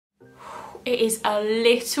it is a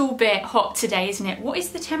little bit hot today, isn't it? What is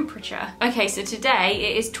the temperature? Okay, so today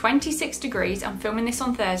it is 26 degrees. I'm filming this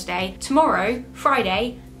on Thursday. Tomorrow,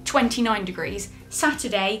 Friday, 29 degrees.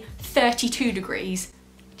 Saturday, 32 degrees.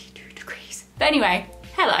 32 degrees. But anyway,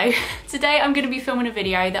 hello. Today I'm going to be filming a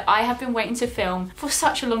video that I have been waiting to film for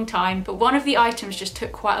such a long time, but one of the items just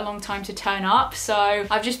took quite a long time to turn up, so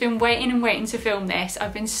I've just been waiting and waiting to film this.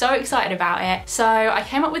 I've been so excited about it. So I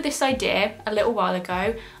came up with this idea a little while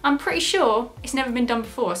ago. I'm pretty sure it's never been done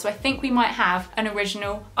before, so I think we might have an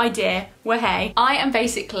original idea where, hey, I am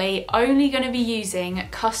basically only going to be using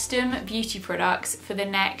custom beauty products for the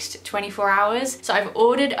next 24 hours. So I've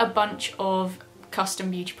ordered a bunch of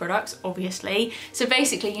custom beauty products, obviously. So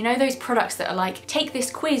basically, you know those products that are like, take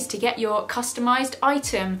this quiz to get your customized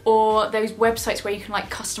item, or those websites where you can like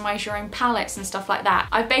customize your own palettes and stuff like that.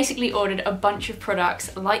 I've basically ordered a bunch of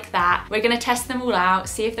products like that. We're gonna test them all out,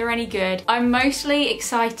 see if they're any good. I'm mostly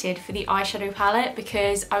excited for the eyeshadow palette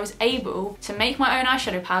because I was able to make my own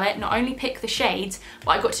eyeshadow palette, not only pick the shades,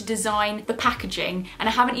 but I got to design the packaging, and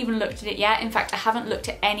I haven't even looked at it yet. In fact, I haven't looked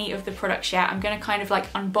at any of the products yet. I'm gonna kind of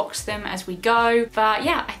like unbox them as we go. But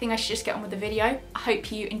yeah, I think I should just get on with the video. I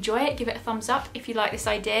hope you enjoy it. Give it a thumbs up if you like this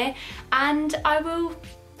idea. And I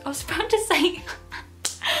was about to say, I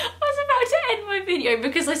was about to end my video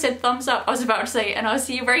because I said thumbs up. I was about to say, and I'll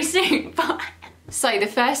see you very soon. But so the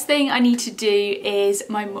first thing I need to do is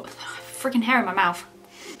my freaking hair in my mouth.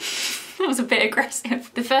 That was a bit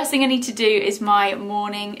aggressive. The first thing I need to do is my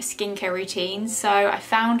morning skincare routine. So I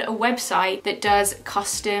found a website that does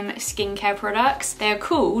custom skincare products. They're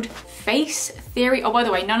called Face Theory. Oh, by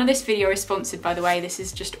the way, none of this video is sponsored, by the way. This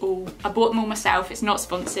is just all, I bought them all myself. It's not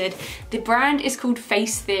sponsored. The brand is called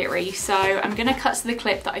Face Theory. So I'm gonna cut to the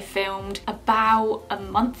clip that I filmed about a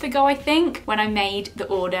month ago, I think, when I made the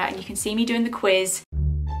order, and you can see me doing the quiz.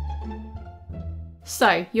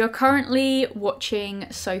 So you're currently watching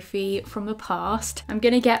Sophie from the past. I'm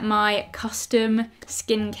gonna get my custom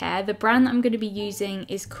skincare. The brand that I'm gonna be using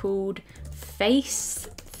is called Face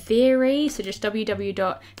Theory, so just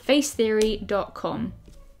www.facetheory.com.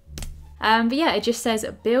 But yeah, it just says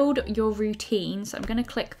build your routine, so I'm gonna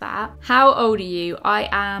click that. How old are you? I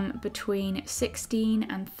am between 16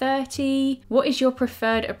 and 30. What is your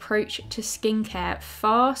preferred approach to skincare?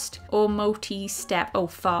 Fast or multi-step? Oh,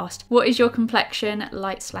 fast. What is your complexion?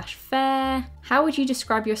 Light/fair. How would you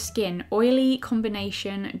describe your skin? Oily,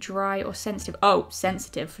 combination, dry or sensitive? Oh,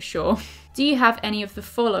 sensitive for sure. Do you have any of the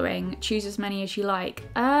following? Choose as many as you like.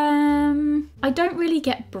 I don't really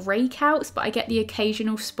get breakouts, but I get the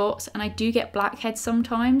occasional spots, and I do get blackheads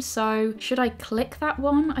sometimes, so should I click that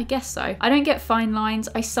one? I guess so. I don't get fine lines.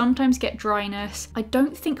 I sometimes get dryness. I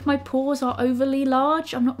don't think my pores are overly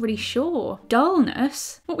large. I'm not really sure.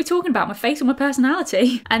 Dullness? What are we talking about? My face or my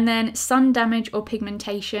personality? And then sun damage or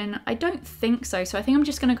pigmentation? I don't think so, so I think I'm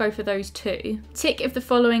just gonna go for those two. Tick if the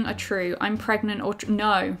following are true. I'm pregnant or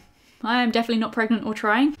no. I am definitely not pregnant or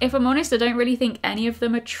trying. If I'm honest, I don't really think any of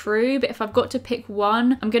them are true, but if I've got to pick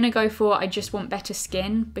one, I'm gonna go for I just want better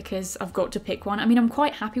skin because I've got to pick one. I mean, I'm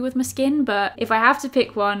quite happy with my skin, but if I have to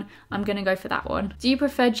pick one, I'm gonna go for that one. Do you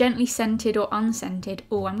prefer gently scented or unscented?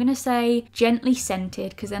 Oh, I'm gonna say gently scented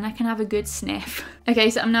because then I can have a good sniff. Okay,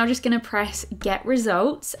 so I'm now just gonna press get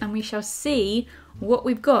results and we shall see what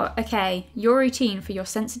we've got. Okay, your routine for your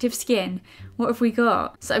sensitive skin. What have we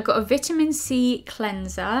got? So I've got a vitamin C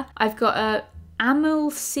cleanser. I've got a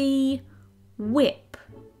M&C whip.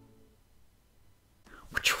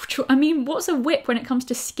 I mean, what's a whip when it comes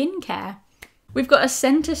to skincare? We've got a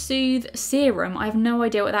Center Soothe serum. I have no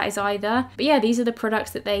idea what that is either. But yeah, these are the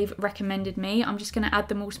products that they've recommended me. I'm just gonna add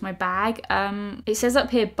them all to my bag. It says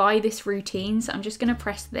up here, buy this routine. So I'm just gonna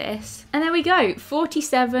press this. And there we go,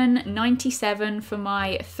 $47.97 for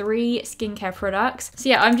my 3 skincare products. So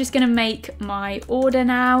yeah, I'm just gonna make my order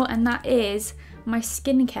now, and that is my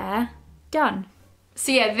skincare done.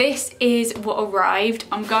 So yeah, this is what arrived.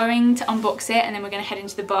 I'm going to unbox it and then we're going to head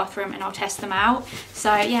into the bathroom and I'll test them out.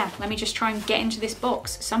 So yeah, let me just try and get into this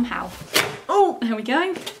box somehow. Oh, there we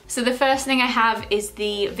go. So the first thing I have is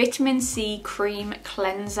the Vitamin C Cream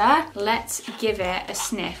Cleanser. Let's give it a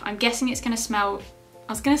sniff. I'm guessing it's going to smell,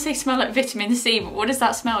 I was going to say smell like vitamin C, but what does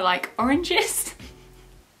that smell like? Oranges?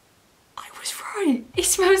 It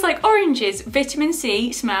smells like oranges. Vitamin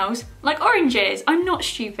C smells like oranges. I'm not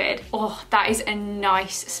stupid. Oh, that is a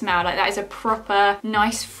nice smell. Like that is a proper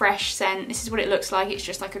nice fresh scent. This is what it looks like. It's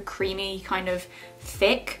just like a creamy kind of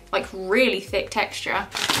thick, like really thick texture.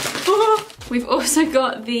 Oh, we've also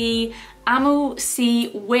got the M&C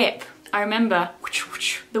whip. I remember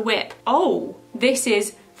the whip. Oh, this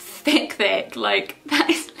is thick, like that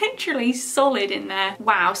is literally solid in there.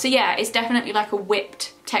 Wow, so yeah, it's definitely like a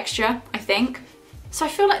whipped texture, I think. So I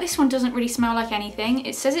feel like this one doesn't really smell like anything.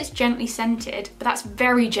 It says it's gently scented, but that's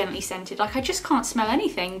very gently scented. Like, I just can't smell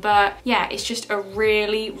anything, but yeah, it's just a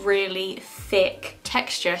really, really thick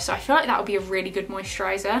texture. So I feel like that would be a really good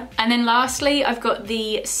moisturizer. And then lastly, I've got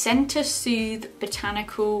the Center Soothe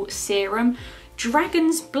Botanical Serum.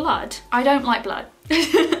 Dragon's blood. I don't like blood.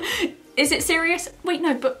 Is it serious? Wait,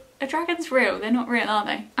 no, but a dragon's real. They're not real, are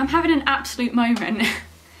they? I'm having an absolute moment.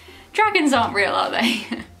 Dragons aren't real, are they?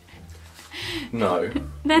 No.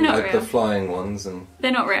 They're not like real. The flying ones and...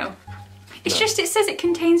 They're not real. It's just, it says it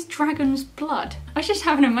contains dragon's blood. I was just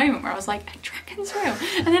having a moment where I was like, a dragon's real.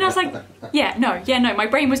 And then I was like, yeah, no. My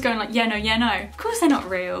brain was going like, yeah, no. Of course they're not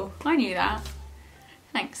real. I knew that.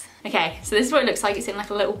 Thanks. Okay, so this is what it looks like. It's in like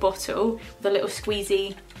a little bottle with a little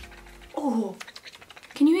squeezy. Oh,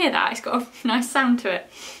 can you hear that? It's got a nice sound to it.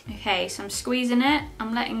 Okay, so I'm squeezing it.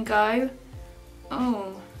 I'm letting go.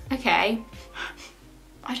 Oh, okay.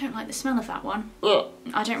 I don't like the smell of that one. Ugh.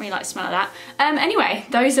 I don't really like the smell of that. Anyway,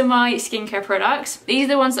 those are my skincare products. These are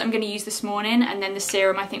the ones that I'm going to use this morning, and then the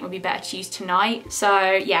serum I think would be better to use tonight.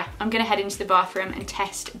 So yeah, I'm going to head into the bathroom and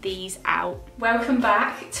test these out. Welcome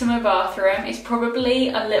back to my bathroom. It's probably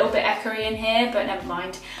a little bit echoey in here, but never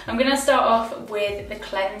mind. I'm going to start off with the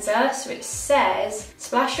cleanser. So it says,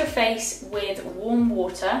 splash your face with warm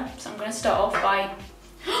water. So I'm going to start off by...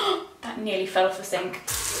 that nearly fell off the sink.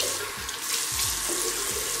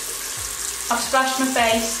 I've splashed my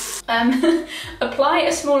face. Apply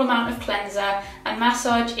a small amount of cleanser and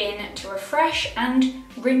massage in to refresh and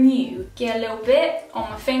renew. Get a little bit on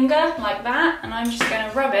my finger like that, and I'm just going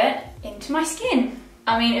to rub it into my skin.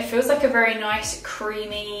 I mean, it feels like a very nice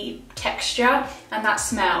creamy texture, and that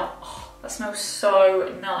smell, oh, that smells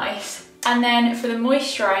so nice. And then for the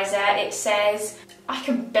moisturiser, it says, I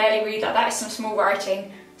can barely read that, that is some small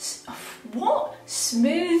writing. What?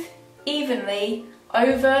 Smooth evenly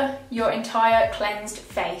over your entire cleansed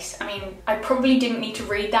face. I mean, I probably didn't need to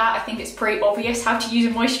read that. I think it's pretty obvious how to use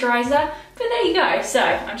a moisturiser, but there you go. So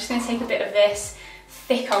I'm just gonna take a bit of this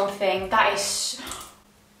thick old thing. That is...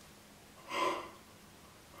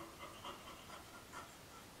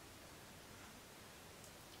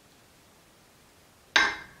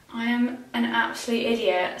 I am an absolute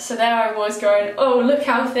idiot. So there I was going, oh, look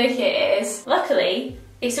how thick it is. Luckily,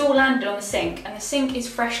 it's all landed on the sink, and the sink is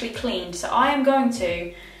freshly cleaned, so I am going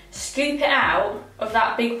to scoop it out of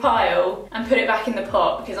that big pile and put it back in the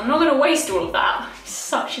pot, because I'm not going to waste all of that. I'm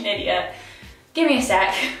such an idiot. Give me a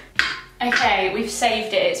sec. Okay, we've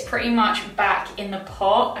saved it. It's pretty much back in the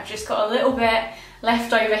pot. I've just got a little bit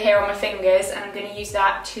left over here on my fingers, and I'm going to use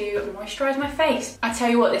that to moisturise my face. I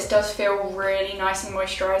tell you what, this does feel really nice and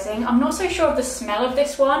moisturising. I'm not so sure of the smell of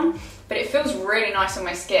this one, but it feels really nice on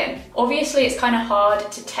my skin. Obviously, it's kind of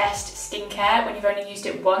hard to test skincare when you've only used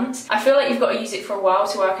it once. I feel like you've got to use it for a while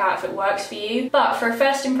to work out if it works for you, but for a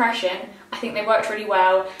first impression, I think they worked really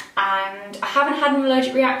well, and I haven't had an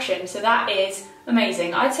allergic reaction, so that is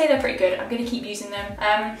amazing. I'd say they're pretty good. I'm going to keep using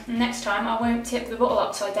them. Next time I won't tip the bottle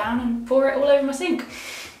upside down and pour it all over my sink.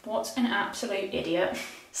 What an absolute idiot.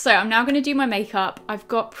 So I'm now going to do my makeup. I've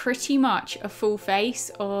got pretty much a full face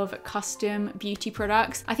of custom beauty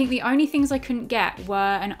products. I think the only things I couldn't get were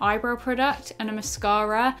an eyebrow product and a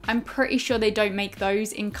mascara. I'm pretty sure they don't make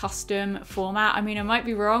those in custom format. I mean, I might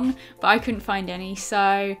be wrong, but I couldn't find any.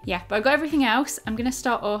 So yeah, but I got everything else. I'm going to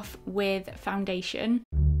start off with foundation.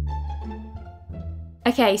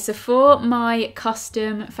 Okay, so for my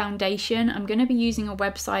custom foundation, I'm going to be using a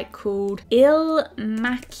website called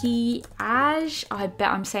MAKIAGE. I bet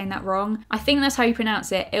I'm saying that wrong. I think that's how you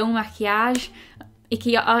pronounce it. MAKIAGE.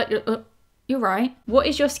 You're right. What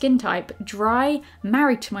is your skin type? Dry,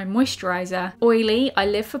 married to my moisturiser. Oily, I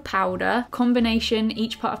live for powder. Combination,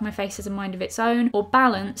 each part of my face has a mind of its own. Or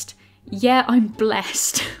balanced, yeah, I'm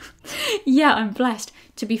blessed. Yeah, I'm blessed.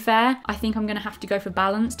 To be fair, I think I'm going to have to go for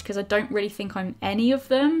balanced because I don't really think I'm any of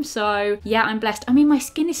them. So yeah, I'm blessed. I mean, my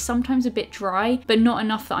skin is sometimes a bit dry, but not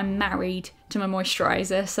enough that I'm married to my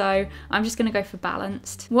moisturiser. So I'm just going to go for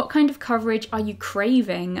balanced. What kind of coverage are you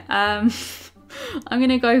craving? I'm going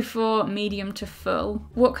to go for medium to full.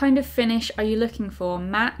 What kind of finish are you looking for?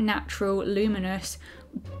 Matte, natural, luminous?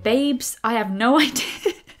 Babes, I have no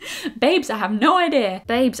idea. Babes, I have no idea.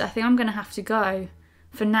 Babes, I think I'm going to have to go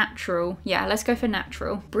for natural. Yeah, let's go for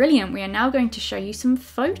natural. Brilliant. We are now going to show you some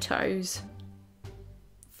photos.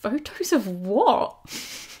 Photos of what?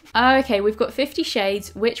 Okay, we've got 50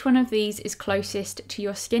 shades. Which one of these is closest to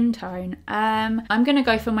your skin tone? I'm gonna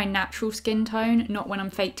go for my natural skin tone, not when I'm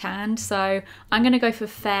fake tanned. So I'm gonna go for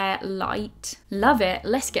fair light. Love it.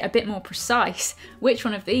 Let's get a bit more precise. Which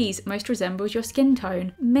one of these most resembles your skin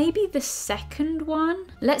tone? Maybe the second one?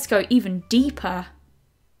 Let's go even deeper.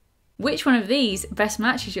 Which one of these best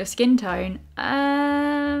matches your skin tone?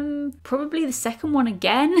 Probably the second one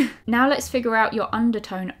again. Now let's figure out your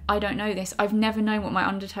undertone. I don't know this. I've never known what my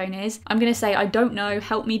undertone is. I'm gonna say I don't know,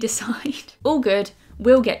 help me decide. All good,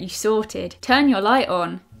 we'll get you sorted. Turn your light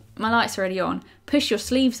on. My light's already on. Push your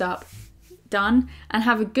sleeves up. Done. And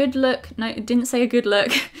have a good look. No, it didn't say a good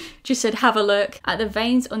look. Just said have a look at the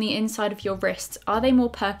veins on the inside of your wrists. Are they more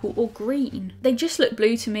purple or green? They just look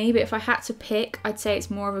blue to me, but if I had to pick, I'd say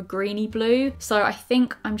it's more of a greeny blue. So I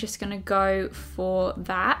think I'm just gonna go for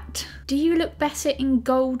that. Do you look better in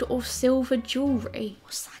gold or silver jewellery?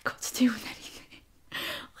 What's that got to do with anything?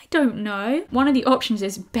 I don't know. One of the options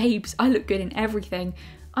is babes, I look good in everything.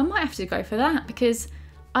 I might have to go for that because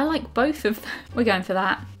I like both of them. We're going for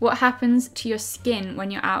that. What happens to your skin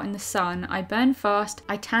when you're out in the sun? I burn fast,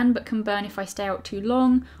 I tan but can burn if I stay out too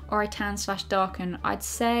long, or I tan/darken. I'd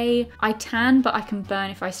say I tan but I can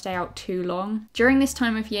burn if I stay out too long. During this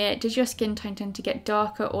time of year, does your skin tone tend to get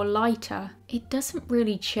darker or lighter? It doesn't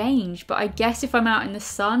really change, but I guess if I'm out in the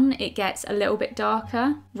sun, it gets a little bit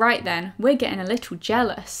darker. Right then, we're getting a little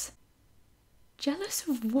jealous. Jealous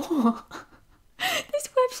of what? This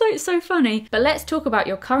website's so funny. But let's talk about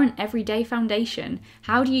your current everyday foundation.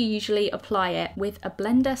 How do you usually apply it? With a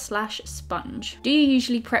blender/sponge. Do you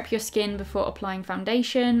usually prep your skin before applying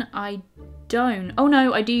foundation? I don't. Oh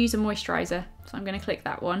no, I do use a moisturiser. So I'm gonna click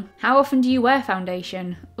that one. How often do you wear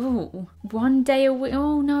foundation? Ooh, 1 day a week.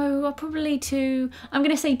 Oh no, probably 2. I'm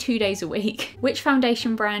gonna say 2 days a week. Which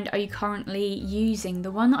foundation brand are you currently using? The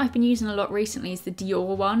one that I've been using a lot recently is the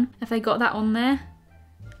Dior one. Have they got that on there?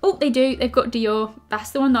 Oh, they do. They've got Dior. That's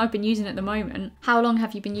the one that I've been using at the moment. How long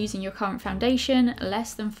have you been using your current foundation?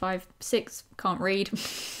 Less than 6, can't read.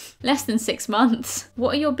 Less than 6 months.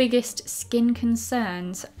 What are your biggest skin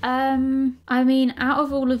concerns? I mean, out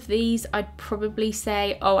of all of these, I'd probably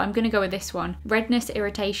say, oh, I'm gonna go with this one. Redness,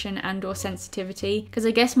 irritation, and or sensitivity. Because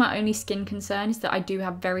I guess my only skin concern is that I do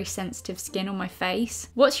have very sensitive skin on my face.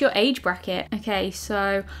 What's your age bracket? Okay,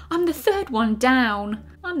 so I'm the third one down.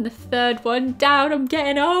 I'm the third one down, I'm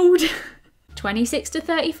getting old. 26 to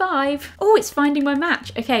 35. Oh, it's finding my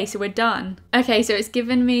match. Okay, so we're done. Okay, so it's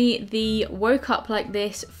given me the Woke Up Like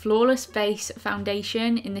This Flawless Base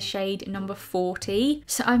Foundation in the shade number 40.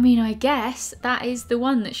 So, I mean, I guess that is the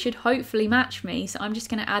one that should hopefully match me. So I'm just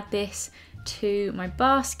gonna add this to my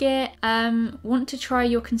basket. Want to try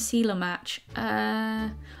your concealer match?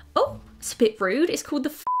 Oh, it's a bit rude. It's called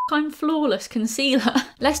the I'm Flawless Concealer.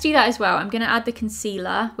 Let's do that as well. I'm gonna add the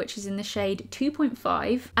concealer, which is in the shade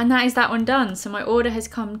 2.5, and that is that one done. So my order has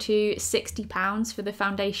come to £60 for the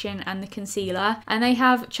foundation and the concealer, and they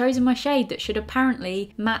have chosen my shade that should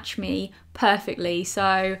apparently match me perfectly.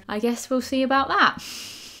 So I guess we'll see about that.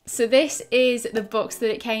 So this is the box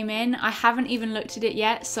that it came in. I haven't even looked at it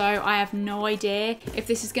yet, so I have no idea if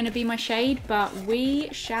this is going to be my shade, but we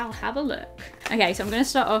shall have a look. Okay, so I'm going to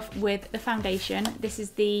start off with the foundation. This is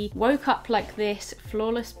the Woke Up Like This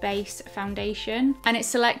Flawless Base Foundation, and it's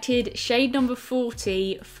selected shade number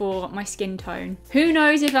 40 for my skin tone. Who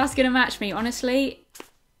knows if that's going to match me, honestly.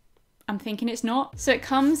 I'm thinking it's not. So it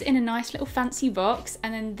comes in a nice little fancy box,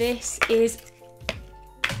 and then this is...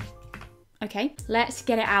 Okay, let's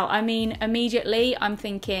get it out. I mean, immediately I'm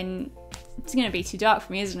thinking it's gonna be too dark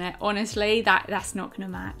for me, isn't it? Honestly, that's not gonna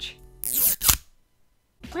match.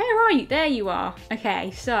 Where are you? There you are. Okay,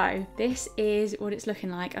 so this is what it's looking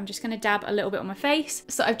like. I'm just gonna dab a little bit on my face.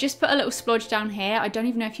 So I've just put a little splodge down here. I don't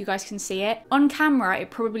even know if you guys can see it. On camera, it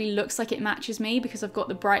probably looks like it matches me because I've got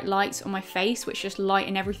the bright lights on my face, which just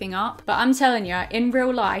lighten everything up. But I'm telling you, in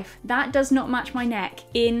real life, that does not match my neck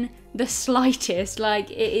in the slightest. Like,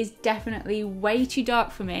 it is definitely way too dark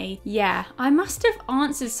for me. Yeah, I must have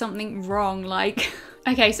answered something wrong, like...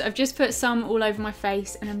 Okay, so I've just put some all over my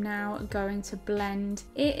face and I'm now going to blend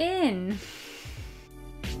it in.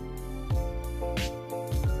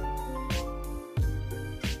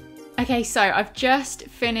 Okay, so I've just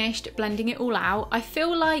finished blending it all out. I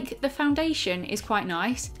feel like the foundation is quite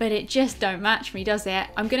nice, but it just don't match me, does it?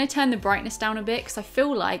 I'm gonna turn the brightness down a bit because I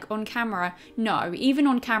feel like on camera, no, even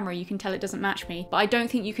on camera you can tell it doesn't match me, but I don't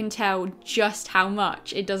think you can tell just how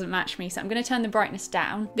much it doesn't match me. So I'm gonna turn the brightness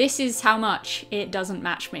down. This is how much it doesn't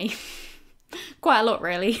match me. Quite a lot,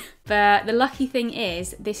 really. But the lucky thing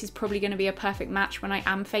is, this is probably going to be a perfect match when I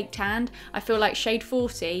am fake tanned. I feel like shade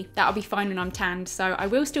 40, that'll be fine when I'm tanned, so I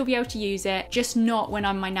will still be able to use it, just not when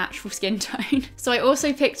I'm my natural skin tone. So I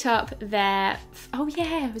also picked up their, oh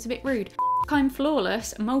yeah, it was a bit rude, I'm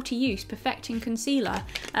Flawless Multi-Use Perfecting Concealer.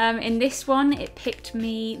 In this one, it picked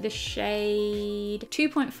me the shade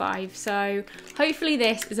 2.5, so hopefully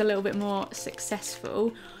this is a little bit more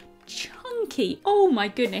successful. Chunky chunky. Oh my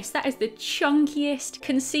goodness, that is the chunkiest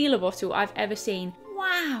concealer bottle I've ever seen.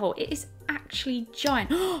 Wow, it is actually giant.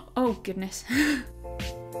 Oh goodness.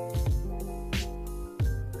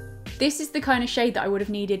 This is the kind of shade that I would have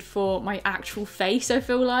needed for my actual face, I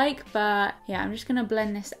feel like. But yeah, I'm just gonna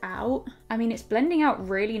blend this out. I mean, it's blending out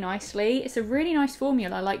really nicely. It's a really nice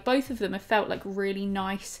formula. Like, both of them have felt like really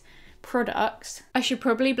nice products. I should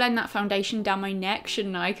probably blend that foundation down my neck,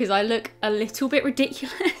 shouldn't I? Because I look a little bit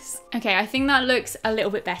ridiculous. Okay, I think that looks a little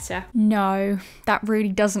bit better. No, that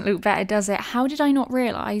really doesn't look better, does it? How did I not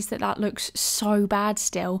realise that that looks so bad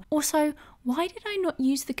still? Also, why did I not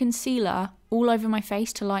use the concealer all over my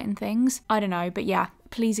face to lighten things? I don't know, but yeah,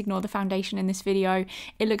 please ignore the foundation in this video.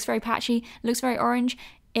 It looks very patchy, it looks very orange,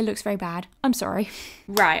 it looks very bad. I'm sorry.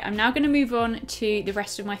 Right, I'm now going to move on to the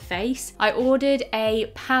rest of my face. I ordered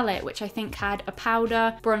a palette which I think had a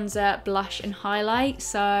powder, bronzer, blush and highlight.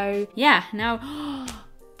 So yeah, now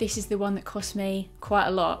this is the one that cost me quite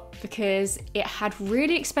a lot because it had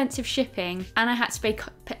really expensive shipping and I had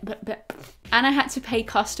to pay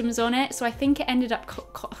customs on it. So I think it ended up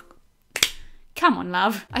come on,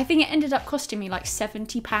 love. I think it ended up costing me like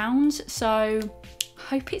 £70. So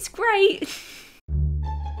hope it's great.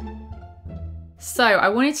 So I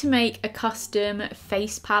wanted to make a custom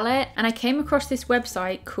face palette and I came across this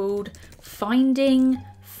website called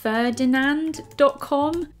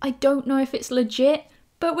findingferdinand.com. I don't know if it's legit,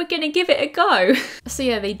 but we're gonna give it a go. So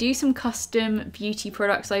yeah, they do some custom beauty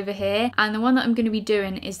products over here, and the one that I'm gonna be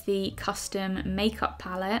doing is the custom makeup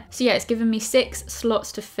palette. So yeah, it's given me 6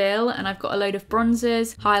 slots to fill, and I've got a load of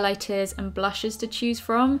bronzers, highlighters, and blushes to choose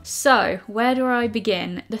from. So where do I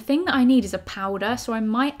begin? The thing that I need is a powder, so I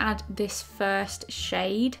might add this first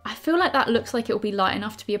shade. I feel like that looks like it will be light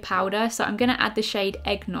enough to be a powder, so I'm gonna add the shade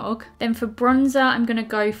Eggnog. Then for bronzer, I'm gonna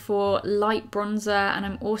go for light bronzer, and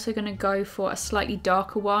I'm also gonna go for a slightly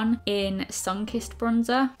darker one in Sunkissed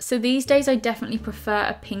bronzer. So these days I definitely prefer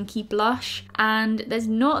a pinky blush, and there's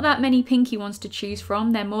not that many pinky ones to choose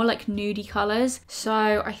from. They're more like nudie colours.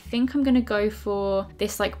 So I think I'm gonna go for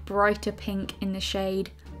this like brighter pink in the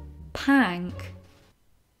shade Pank.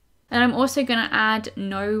 And I'm also gonna add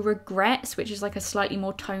No Regrets, which is like a slightly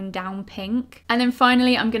more toned down pink. And then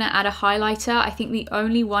finally, I'm gonna add a highlighter. I think the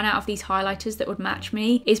only one out of these highlighters that would match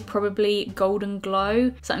me is probably Golden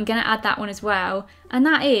Glow. So I'm gonna add that one as well. And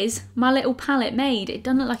that is my little palette made. It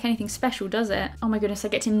doesn't look like anything special, does it? Oh my goodness, I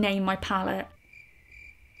get to name my palette.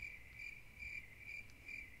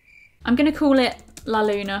 I'm gonna call it La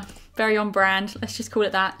Luna. Very on brand, let's just call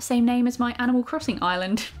it that. Same name as my Animal Crossing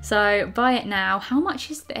island. So buy it now. How much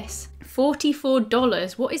is this?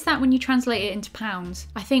 $44. What is that when you translate it into pounds?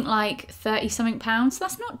 I think like 30 something pounds. So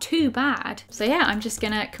that's not too bad. So yeah, I'm just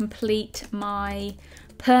gonna complete my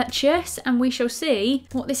purchase and we shall see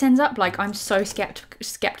what this ends up like. I'm so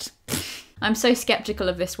I'm so skeptical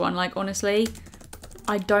of this one, like honestly.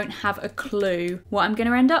 I don't have a clue what I'm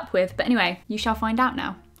gonna end up with. But anyway, you shall find out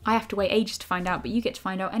now. I have to wait ages to find out, but you get to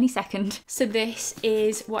find out any second. So this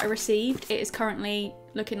is what I received. It is currently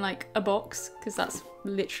looking like a box, because that's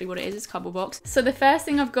literally what it is, it's a cardboard box. So the first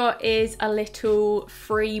thing I've got is a little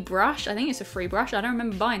free brush. I think it's a free brush. I don't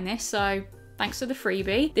remember buying this, so thanks for the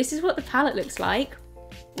freebie. This is what the palette looks like.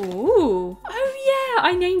 Ooh, oh yeah,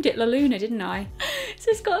 I named it La Luna, didn't I? So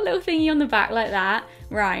it's got a little thingy on the back like that.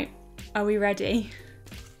 Right, are we ready?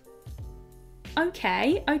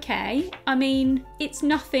 Okay, okay. I mean, it's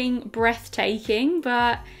nothing breathtaking,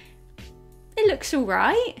 but it looks all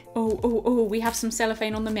right. Oh, we have some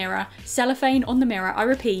cellophane on the mirror. Cellophane on the mirror, I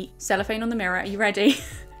repeat, cellophane on the mirror. Are you ready?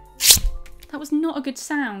 That was not a good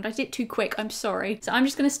sound. I did it too quick, I'm sorry. So I'm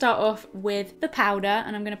just gonna start off with the powder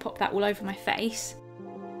and I'm gonna pop that all over my face.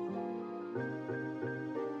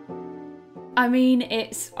 I mean,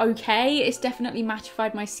 it's okay. It's definitely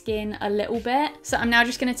mattified my skin a little bit. So I'm now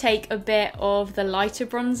just gonna take a bit of the lighter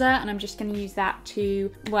bronzer and I'm just gonna use that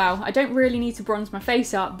to, well, I don't really need to bronze my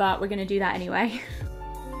face up, but we're gonna do that anyway.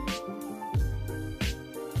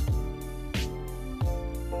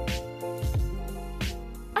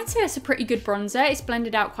 I'd say it's a pretty good bronzer. It's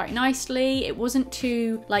blended out quite nicely. It wasn't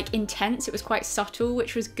too like intense. It was quite subtle,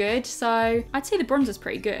 which was good. So I'd say the bronzer's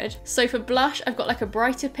pretty good. So for blush, I've got like a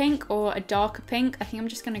brighter pink or a darker pink. I think I'm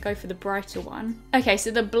just gonna go for the brighter one. Okay, so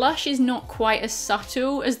the blush is not quite as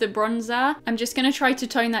subtle as the bronzer. I'm just gonna try to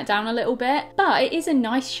tone that down a little bit, but it is a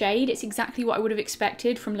nice shade. It's exactly what I would have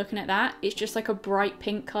expected from looking at that. It's just like a bright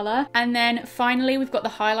pink color. And then finally, we've got the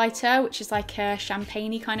highlighter, which is like a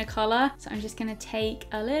champagne-y kind of color. So I'm just gonna take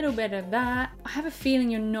a little bit of that. I have a feeling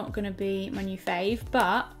you're not gonna be my new fave,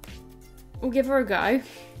 but we'll give her a go.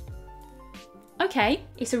 Okay,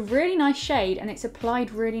 it's a really nice shade and it's applied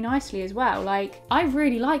really nicely as well. Like, I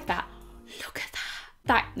really like that. Look at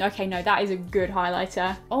that. Okay, no, that is a good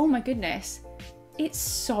highlighter. Oh my goodness. It's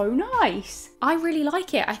so nice. I really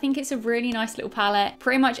like it. I think it's a really nice little palette.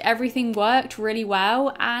 Pretty much everything worked really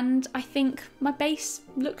well, and I think my base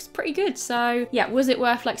looks pretty good. So yeah, was it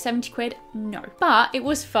worth like 70 quid? No. But it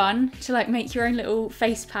was fun to like make your own little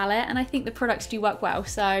face palette, and I think the products do work well.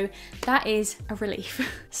 So that is a relief.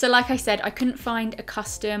 So like I said, I couldn't find a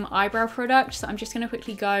custom eyebrow product, so I'm just gonna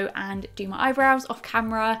quickly go and do my eyebrows off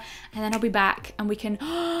camera, and then I'll be back and we can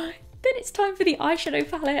then it's time for the eyeshadow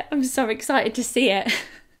palette. I'm so excited to see it.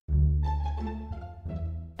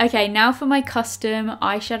 Okay, now for my custom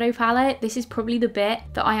eyeshadow palette. This is probably the bit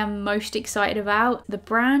that I am most excited about. The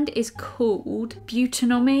brand is called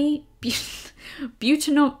BEAUTONOMY.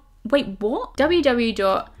 Wait, what?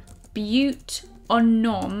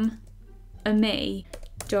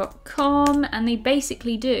 www.beautonomy.com, and they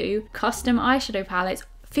basically do custom eyeshadow palettes.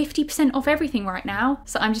 50% off everything right now.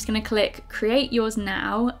 So I'm just gonna click create yours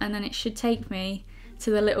now, and then it should take me to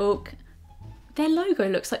the little, their logo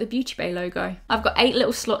looks like the Beauty Bay logo. I've got 8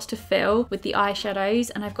 little slots to fill with the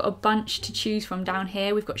eyeshadows, and I've got a bunch to choose from down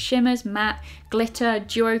here. We've got shimmers, matte, glitter,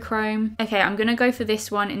 duochrome. Okay, I'm gonna go for this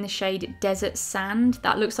one in the shade Desert Sand.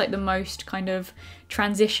 That looks like the most kind of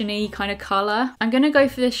transition-y kind of colour. I'm gonna go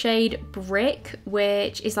for the shade Brick,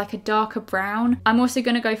 which is like a darker brown. I'm also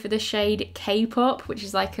gonna go for the shade K-pop, which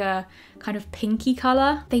is like a kind of pinky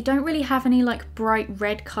colour. They don't really have any like bright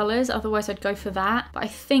red colours, otherwise I'd go for that. But I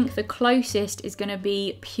think the closest is gonna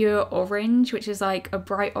be Pure Orange, which is like a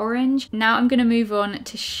bright orange. Now I'm gonna move on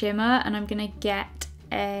to shimmer, and I'm gonna get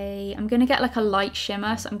like a light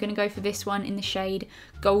shimmer, so I'm gonna go for this one in the shade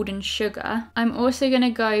Golden Sugar. I'm also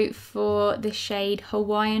gonna go for the shade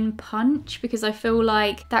Hawaiian Punch because I feel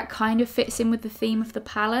like that kind of fits in with the theme of the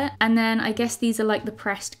palette. And then I guess these are like the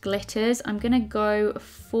pressed glitters. I'm gonna go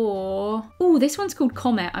for, oh, this one's called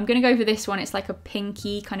Comet. I'm gonna go for this one. It's like a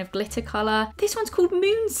pinky kind of glitter color. This one's called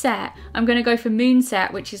Moonset. I'm gonna go for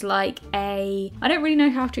Moonset, which is like a, I don't really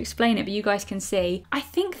know how to explain it, but you guys can see. I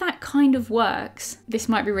think that kind of works. This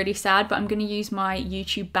might be really sad, but I'm gonna use my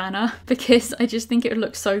YouTube banner because I just think it would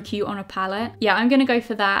look so cute on a palette. Yeah, I'm gonna go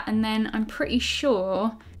for that, and then I'm pretty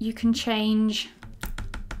sure you can change.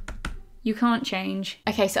 You can't change.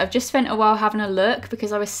 Okay, so I've just spent a while having a look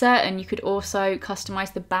because I was certain you could also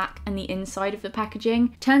customize the back and the inside of the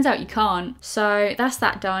packaging. Turns out you can't. So that's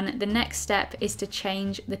that done. The next step is to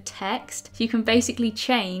change the text. So you can basically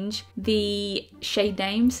change the shade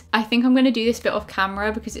names. I think I'm gonna do this bit off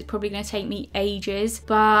camera because it's probably gonna take me ages,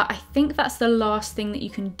 but I think that's the last thing that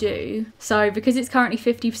you can do. So because it's currently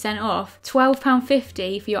 50% off,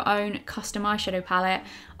 £12.50 for your own custom eyeshadow palette,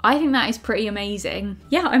 I think that is pretty amazing.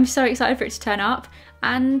 Yeah, I'm so excited for it to turn up,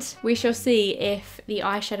 and we shall see if the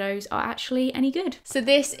eyeshadows are actually any good. So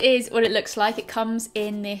this is what it looks like. It comes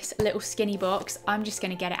in this little skinny box. I'm just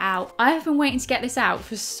gonna get it out. I have been waiting to get this out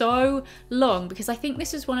for so long because I think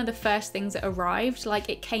this was one of the first things that arrived. Like,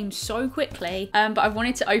 it came so quickly, but I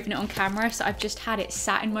wanted to open it on camera, so I've just had it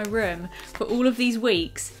sat in my room for all of these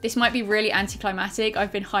weeks. This might be really anticlimactic.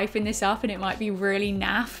 I've been hyping this up and it might be really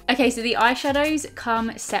naff. Okay, so the eyeshadows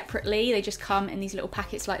come separately. They just come in these little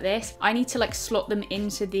packets like this. I need to like slot them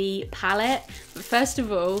into the palette. But first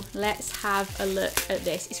of all, let's have a look at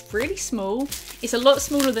this. It's really small. It's a lot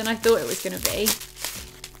smaller than I thought it was gonna be.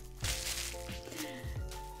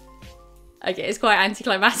 Okay, it's quite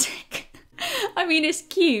anticlimactic. I mean, it's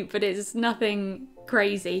cute, but it's nothing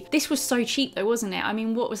crazy. This was so cheap though, wasn't it? I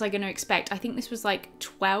mean, what was I going to expect? I think this was like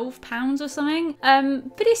 £12 or something.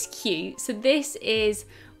 But it's cute. So this is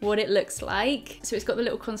what it looks like. So it's got the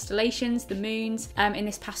little constellations, the moons, in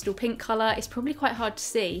this pastel pink colour. It's probably quite hard to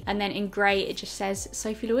see. And then in grey, it just says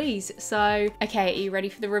Sophie Louise. So, okay, are you ready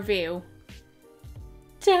for the reveal?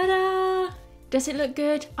 Ta-da! Does it look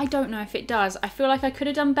good? I don't know if it does. I feel like I could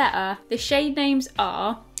have done better. The shade names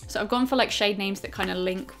are, so I've gone for like shade names that kind of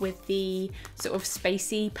link with the sort of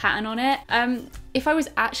spacey pattern on it. If I was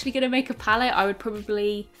actually gonna make a palette, I would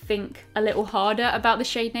probably think a little harder about the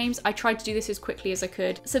shade names. I tried to do this as quickly as I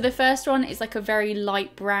could. So the first one is like a very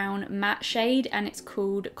light brown matte shade and it's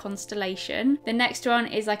called Constellation. The next one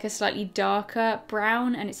is like a slightly darker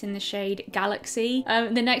brown and it's in the shade Galaxy.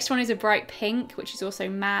 The next one is a bright pink, which is also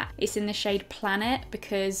matte. It's in the shade Planet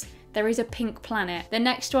because there is a pink planet. The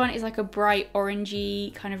next one is like a bright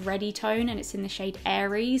orangey kind of reddy tone and it's in the shade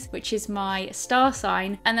Aries, which is my star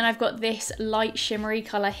sign. And then I've got this light shimmery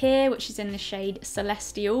color here, which is in the shade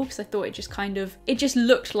Celestial, because I thought it just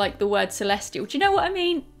looked like the word celestial. Do you know what I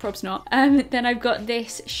mean? Probs not. Then I've got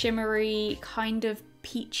this shimmery kind of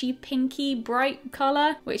peachy pinky bright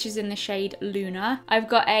colour, which is in the shade Luna. I've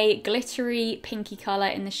got a glittery pinky colour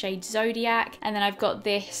in the shade Zodiac, and then I've got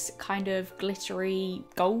this kind of glittery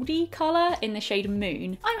goldy colour in the shade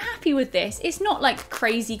Moon. I'm happy with this. It's not like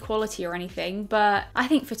crazy quality or anything, but I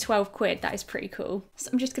think for 12 quid that is pretty cool. So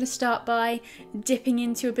I'm just going to start by dipping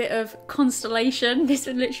into a bit of Constellation. This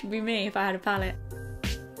would literally be me if I had a palette.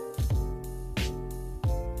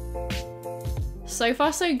 So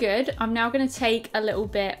far so good. I'm now going to take a little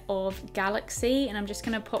bit of Galaxy and I'm just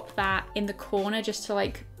going to pop that in the corner just to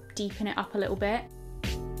like deepen it up a little bit.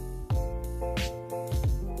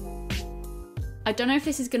 I don't know if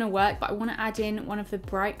this is going to work, but I want to add in one of the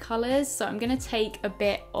bright colours. So I'm going to take a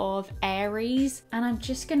bit of Aries and I'm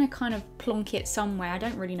just going to kind of plonk it somewhere. I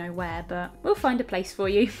don't really know where, but we'll find a place for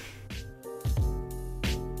you.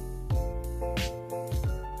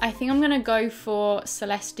 I think I'm gonna go for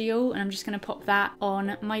Celestial and I'm just gonna pop that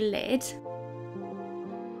on my lid.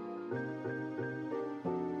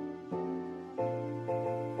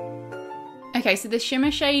 Okay, so the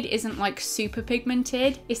shimmer shade isn't like super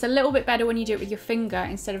pigmented. It's a little bit better when you do it with your finger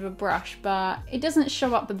instead of a brush, but it doesn't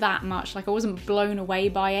show up that much. Like I wasn't blown away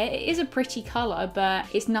by it. It is a pretty color, but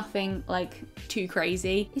it's nothing like too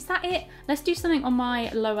crazy. Is that it? Let's do something on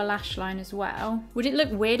my lower lash line as well. Would it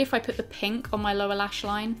look weird if I put the pink on my lower lash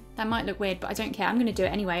line? That might look weird, but I don't care. I'm gonna do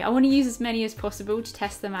it anyway. I wanna use as many as possible to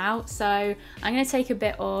test them out. So I'm gonna take a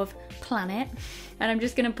bit of Planet and I'm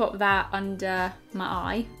just gonna pop that under my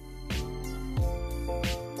eye.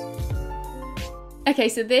 Okay,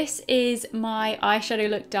 so this is my eyeshadow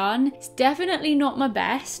look done. It's definitely not my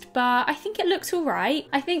best, but I think it looks all right.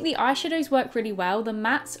 I think the eyeshadows work really well. The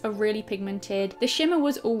mattes are really pigmented. The shimmer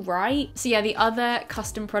was all right. So yeah, the other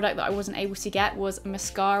custom product that I wasn't able to get was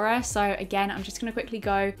mascara. So again, I'm just gonna quickly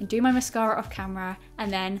go and do my mascara off camera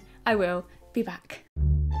and then I will be back.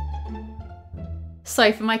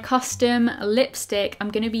 So for my custom lipstick,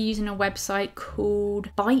 I'm gonna be using a website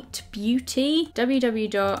called Bite Beauty,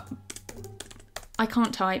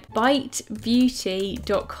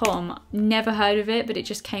 bitebeauty.com. Never heard of it, but it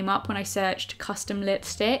just came up when I searched custom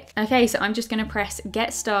lipstick. Okay, so I'm just gonna press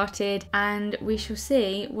get started and we shall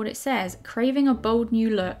see what it says. Craving a bold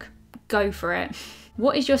new look? Go for it.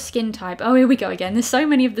 What is your skin type? Oh, here we go again. There's so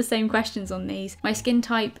many of the same questions on these. My skin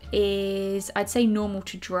type is, I'd say normal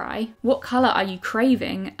to dry. What color are you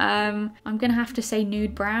craving? I'm gonna have to say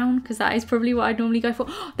nude brown because that is probably what I'd normally go for.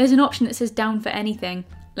 There's an option that says down for anything.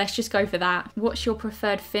 Let's just go for that. What's your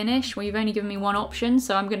preferred finish? Well, you've only given me one option,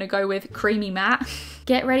 so I'm gonna go with creamy matte.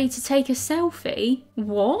 Get ready to take a selfie?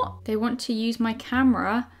 What? They want to use my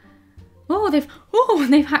camera. Oh, they've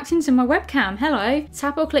hacked into my webcam. Hello.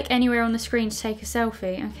 Tap or click anywhere on the screen to take a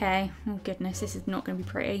selfie. Okay. Oh goodness, this is not gonna be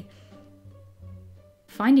pretty.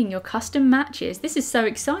 Finding your custom matches. This is so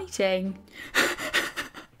exciting.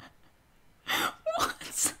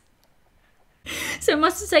 So it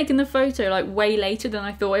must have taken the photo like way later than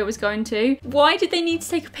I thought it was going to. Why did they need to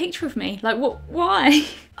take a picture of me? Like what, why?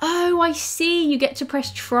 Oh, I see, you get to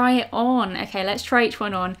press try it on. Okay, let's try each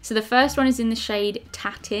one on. So the first one is in the shade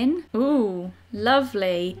Tatin. Ooh,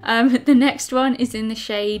 lovely. The next one is in the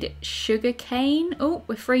shade Sugarcane. Oh,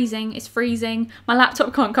 we're freezing, it's freezing. My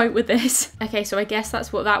laptop can't cope with this. Okay, so I guess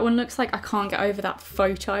that's what that one looks like. I can't get over that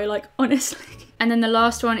photo, like honestly. And then the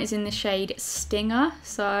last one is in the shade Stinger.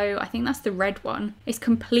 So I think that's the red one. It's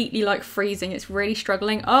completely like freezing. It's really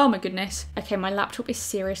struggling. Oh my goodness. Okay, my laptop is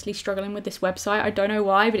seriously struggling with this website. I don't know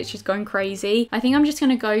why, but it's just going crazy. I think I'm just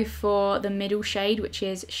gonna go for the middle shade, which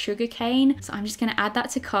is Sugarcane. So I'm just gonna add that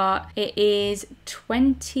to cart. It is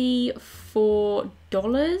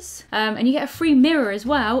 $24. And you get a free mirror as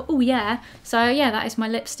well. Oh yeah. So yeah, that is my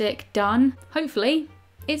lipstick done. Hopefully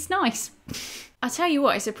it's nice. I'll tell you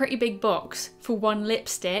what, it's a pretty big box for one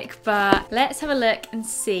lipstick, but let's have a look and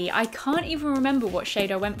see. I can't even remember what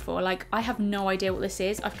shade I went for. Like, I have no idea what this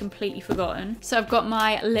is. I've completely forgotten. So I've got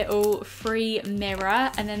my little free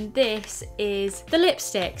mirror, and then this is the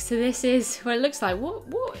lipstick. So this is what it looks like.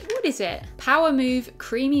 What is it? Power Move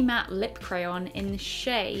Creamy Matte Lip Crayon in the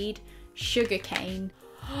shade Sugarcane.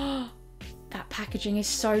 That packaging is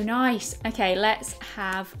so nice. Okay, let's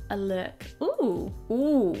have a look. Ooh,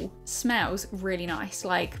 smells really nice.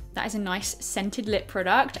 Like, that is a nice scented lip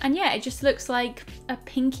product. And yeah, it just looks like a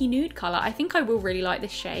pinky nude color. I think I will really like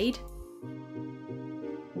this shade.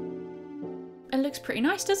 A looks pretty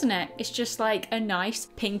nice, doesn't it? It's just like a nice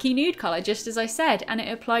pinky nude colour, just as I said, and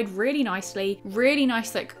it applied really nicely. Really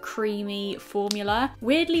nice, like creamy formula.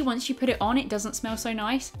 Weirdly, once you put it on, it doesn't smell so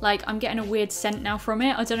nice. Like, I'm getting a weird scent now from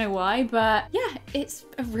it. I don't know why, but yeah, it's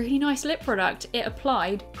a really nice lip product. It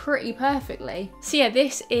applied pretty perfectly. So yeah,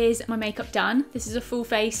 this is my makeup done. This is a full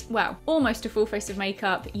face, well, almost a full face of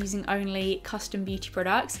makeup using only custom beauty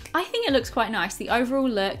products. I think it looks quite nice. The overall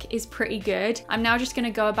look is pretty good. I'm now just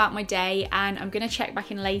gonna go about my day and I'm gonna check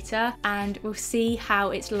back in later and we'll see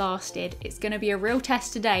how it's lasted. It's gonna be a real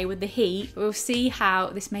test today with the heat. We'll see how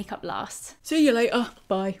this makeup lasts. See you later.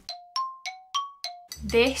 Bye.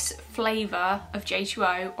 This flavour of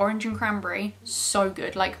J2O, orange and cranberry, so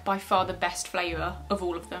good. Like, by far the best flavour of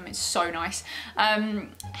all of them. It's so nice.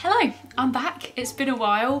 Hello, I'm back. It's been a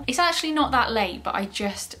while. It's actually not that late, but I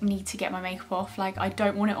just need to get my makeup off. Like, I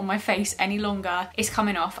don't want it on my face any longer. It's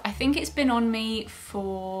coming off. I think it's been on me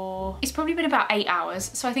for... It's probably been about 8 hours,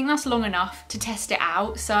 so I think that's long enough to test it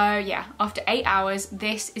out. So yeah, after 8 hours,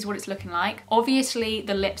 this is what it's looking like. Obviously,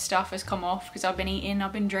 the lip stuff has come off because I've been eating,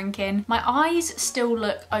 I've been drinking. My eyes still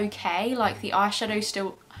look okay, like the eyeshadow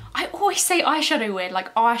still, I always say eyeshadow weird,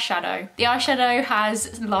 like eyeshadow. The eyeshadow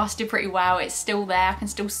has lasted pretty well. It's still there, I can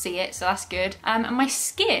still see it, so that's good. And my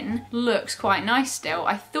skin looks quite nice still.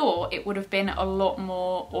 I thought it would have been a lot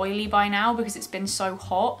more oily by now because it's been so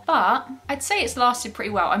hot, but I'd say it's lasted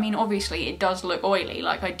pretty well. I mean, obviously it does look oily,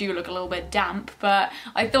 like I do look a little bit damp, but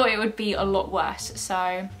I thought it would be a lot worse.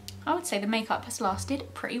 So I would say the makeup has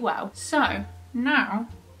lasted pretty well. So now,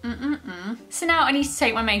 So now I need to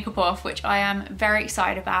take my makeup off, which I am very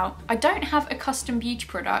excited about. I don't have a custom beauty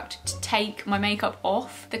product to take my makeup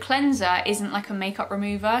off. The cleanser isn't like a makeup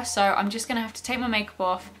remover, so I'm just gonna have to take my makeup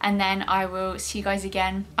off and then I will see you guys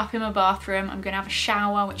again up in my bathroom. I'm gonna have a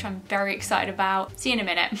shower, which I'm very excited about. See you in a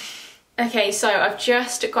minute. Okay, so I've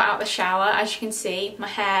just got out the shower. As you can see, my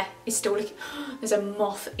hair is still looking, there's a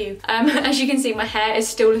moth, ew. As you can see, my hair is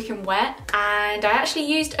still looking wet, and I actually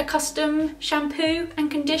used a custom shampoo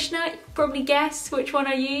and conditioner. You can probably guess which one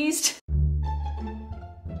I used.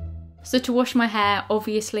 So to wash my hair,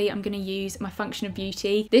 obviously I'm going to use my Function of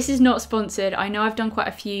Beauty. This is not sponsored. I know I've done quite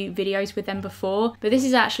a few videos with them before, but this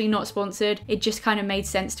is actually not sponsored. It just kind of made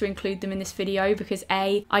sense to include them in this video because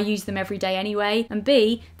A, I use them every day anyway, and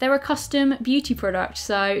B, they're a custom beauty product.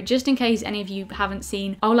 So just in case any of you haven't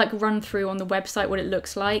seen, I'll like run through on the website what it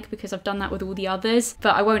looks like because I've done that with all the others,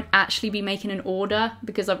 but I won't actually be making an order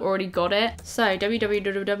because I've already got it. So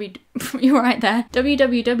you're right there,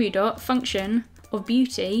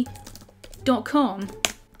 www.functionofbeauty.com.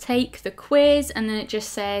 Take the quiz and then it just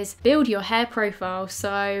says build your hair profile.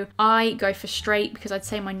 So I go for straight because I'd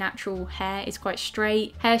say my natural hair is quite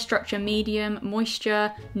straight. Hair structure medium,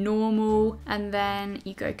 moisture normal, and then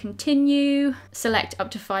you go continue, select up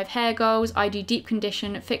to 5 hair goals. I do deep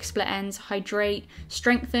condition, fix split ends, hydrate,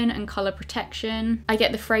 strengthen and color protection. I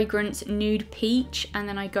get the fragrance nude peach and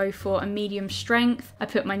then I go for a medium strength. I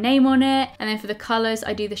put my name on it, and then for the colors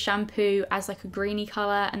I do the shampoo as like a greeny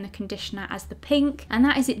color and the conditioner as the pink, and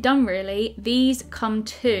that is it done really. These come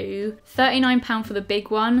to £39 for the big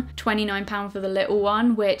one, £29 for the little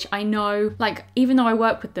one, which I know, like, even though I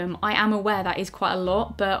work with them, I am aware that is quite a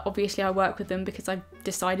lot, but obviously I work with them because I've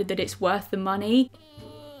decided that it's worth the money.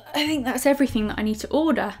 I think that's everything that I need to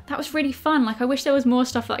order. That was really fun. Like, I wish there was more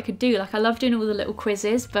stuff that I could do. Like, I love doing all the little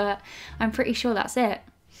quizzes, but I'm pretty sure that's it.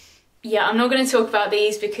 Yeah, I'm not going to talk about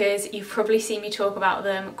these because you've probably seen me talk about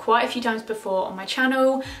them quite a few times before on my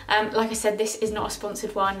channel. Like I said, this is not a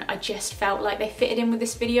sponsored one. I just felt like they fitted in with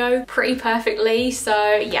this video pretty perfectly.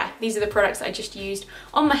 So yeah, these are the products that I just used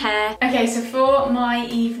on my hair. Okay, so for my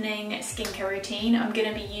evening skincare routine, I'm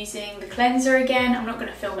going to be using the cleanser again. I'm not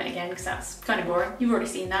going to film it again because that's kind of boring. You've already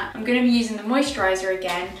seen that. I'm going to be using the moisturizer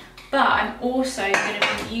again, but I'm also going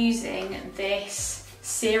to be using this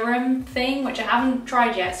serum thing, which I haven't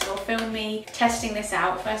tried yet, so it'll film me testing this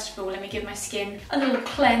out. First of all, let me give my skin a little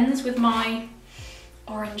cleanse with my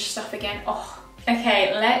orange stuff again. Oh,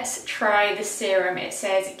 okay, let's try the serum. It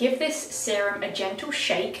says, give this serum a gentle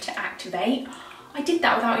shake to activate. I did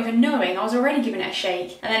that without even knowing. I was already giving it a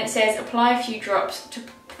shake. And then it says, apply a few drops to...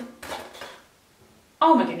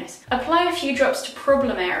 Oh my goodness. Apply a few drops to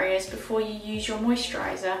problem areas before you use your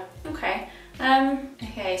moisturizer. Okay.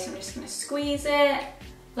 Okay, so I'm just gonna squeeze it,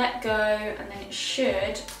 let go, and then it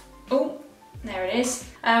should, oh, there it is.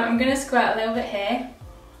 I'm gonna squirt a little bit here,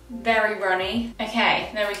 very runny.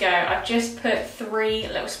 Okay, there we go. I've just put 3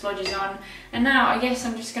 little splodges on, and now I guess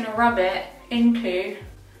I'm just gonna rub it into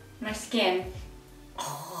my skin.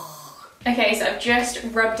 Okay, so I've just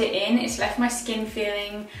rubbed it in. It's left my skin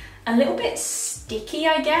feeling a little bit sticky,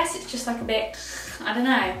 I guess. It's just like a bit I don't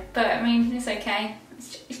know, but I mean, it's okay.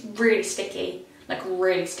 It's really sticky, like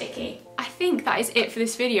really sticky. I think that is it for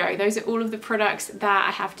this video. Those are all of the products that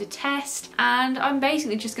I have to test, and I'm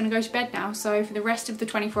basically just gonna go to bed now. So for the rest of the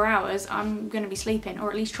 24 hours, I'm gonna be sleeping, or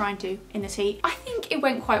at least trying to, in this heat. I think it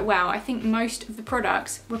went quite well. I think most of the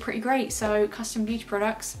products were pretty great. So custom beauty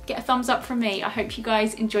products, get a thumbs up from me. I hope you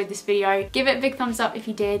guys enjoyed this video. Give it a big thumbs up if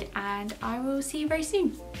you did, and I will see you very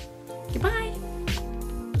soon. Goodbye.